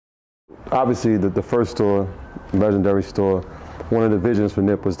Obviously, the first store, legendary store, one of the visions for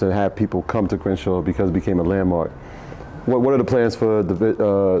Nip was to have people come to Crenshaw because it became a landmark. What are the plans for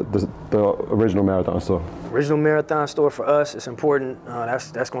the original Marathon store? Original Marathon store for us, it's important.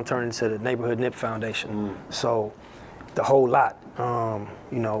 That's going to turn into the Neighborhood Nip Foundation. So the whole lot.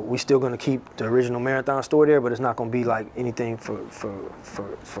 You know, we still going to keep the original Marathon store there, but it's not going to be like anything for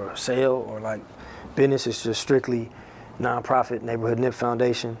sale or like business. It's just strictly nonprofit Neighborhood Nip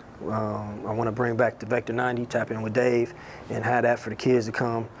Foundation. I want to bring back the Vector 90, tap in with Dave, and have that for the kids to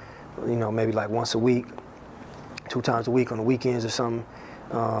come. You know, maybe like once a week, 2 times a week on the weekends or something.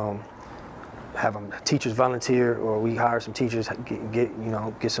 Have them teachers volunteer, or we hire some teachers,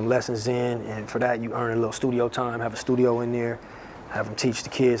 get some lessons in, and for that you earn a little studio time. Have a studio in there, have them teach the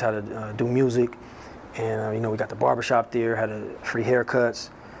kids how to do music, and you know, we got the barbershop there, had free haircuts,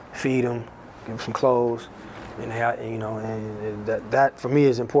 feed them, give them some clothes, and you know, and that for me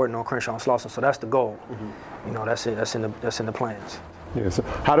is important on Crenshaw and Slauson. So that's the goal. You know, that's it. That's in the plans. Yeah. So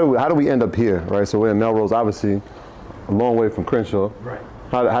how do we end up here, right? So we're in Melrose, obviously, a long way from Crenshaw. Right.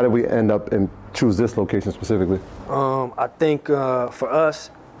 How did we end up and choose this location specifically? I think for us,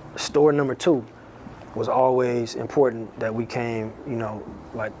 store number 2 was always important that we came, you know,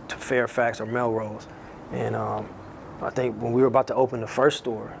 like to Fairfax or Melrose. And I think when we were about to open the first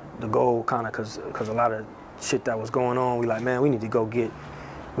store, the goal kind of, cause a lot of shit that was going on, we like, man, we need to go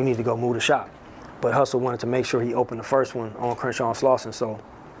move the shop. But Hustle wanted to make sure he opened the first one on Crenshaw and Slauson. So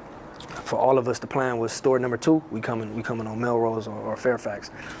for all of us, the plan was store number 2. We coming on Melrose or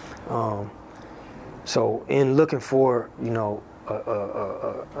Fairfax. So in looking for, you know,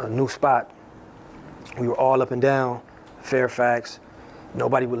 a new spot, we were all up and down Fairfax.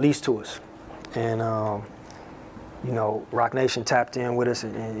 Nobody would lease to us, and you know, Rock Nation tapped in with us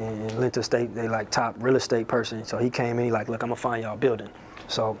and lent us they like top real estate person. So he came in, he like, look, I'm gonna find y'all a building.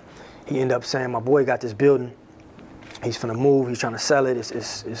 So he ended up saying, my boy got this building. He's finna move. He's trying to sell it.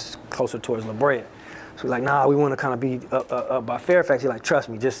 It's closer towards La Brea. So we're like, nah, we want to kind of be up by Fairfax. He's like, trust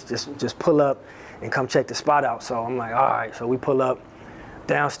me, just pull up and come check the spot out. So I'm like, all right. So we pull up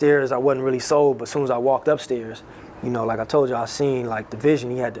downstairs. I wasn't really sold, but as soon as I walked upstairs, you know, like I told you, I seen like the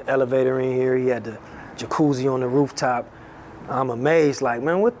vision. He had the elevator in here. He had the jacuzzi on the rooftop. I'm amazed, like,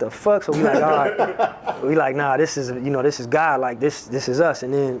 man, what the fuck? So we like, all right. We like, nah, this is, you know, this is God. Like this is us.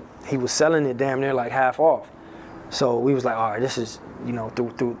 And then he was selling it damn near like half off. So we was like, all right, this is, you know,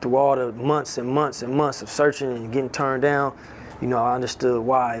 through all the months and months and months of searching and getting turned down, you know, I understood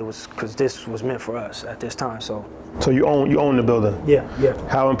why. It was because this was meant for us at this time. So you own the building? Yeah.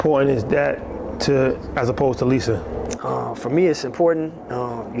 How important is that as opposed to leasing? For me, it's important.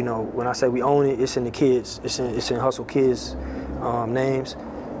 You know, when I say we own it, it's in the kids. It's in Hustle kids' names.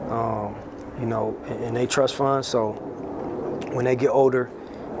 You know, and they trust funds. So when they get older,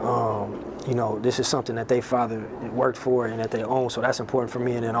 you know, this is something that their father worked for and that they own, so that's important for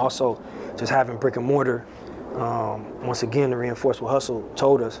me. And then also just having brick and mortar, once again, to reinforce what Hustle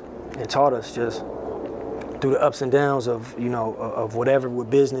told us and taught us, just through the ups and downs of, you know, of whatever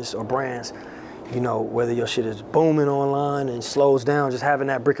with business or brands, you know, whether your shit is booming online and slows down, just having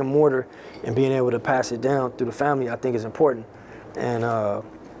that brick and mortar and being able to pass it down through the family, I think is important. And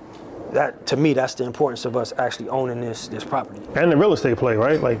that, to me, that's the importance of us actually owning this property. And the real estate play,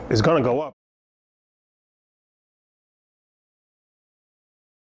 right? Like, it's gonna go up.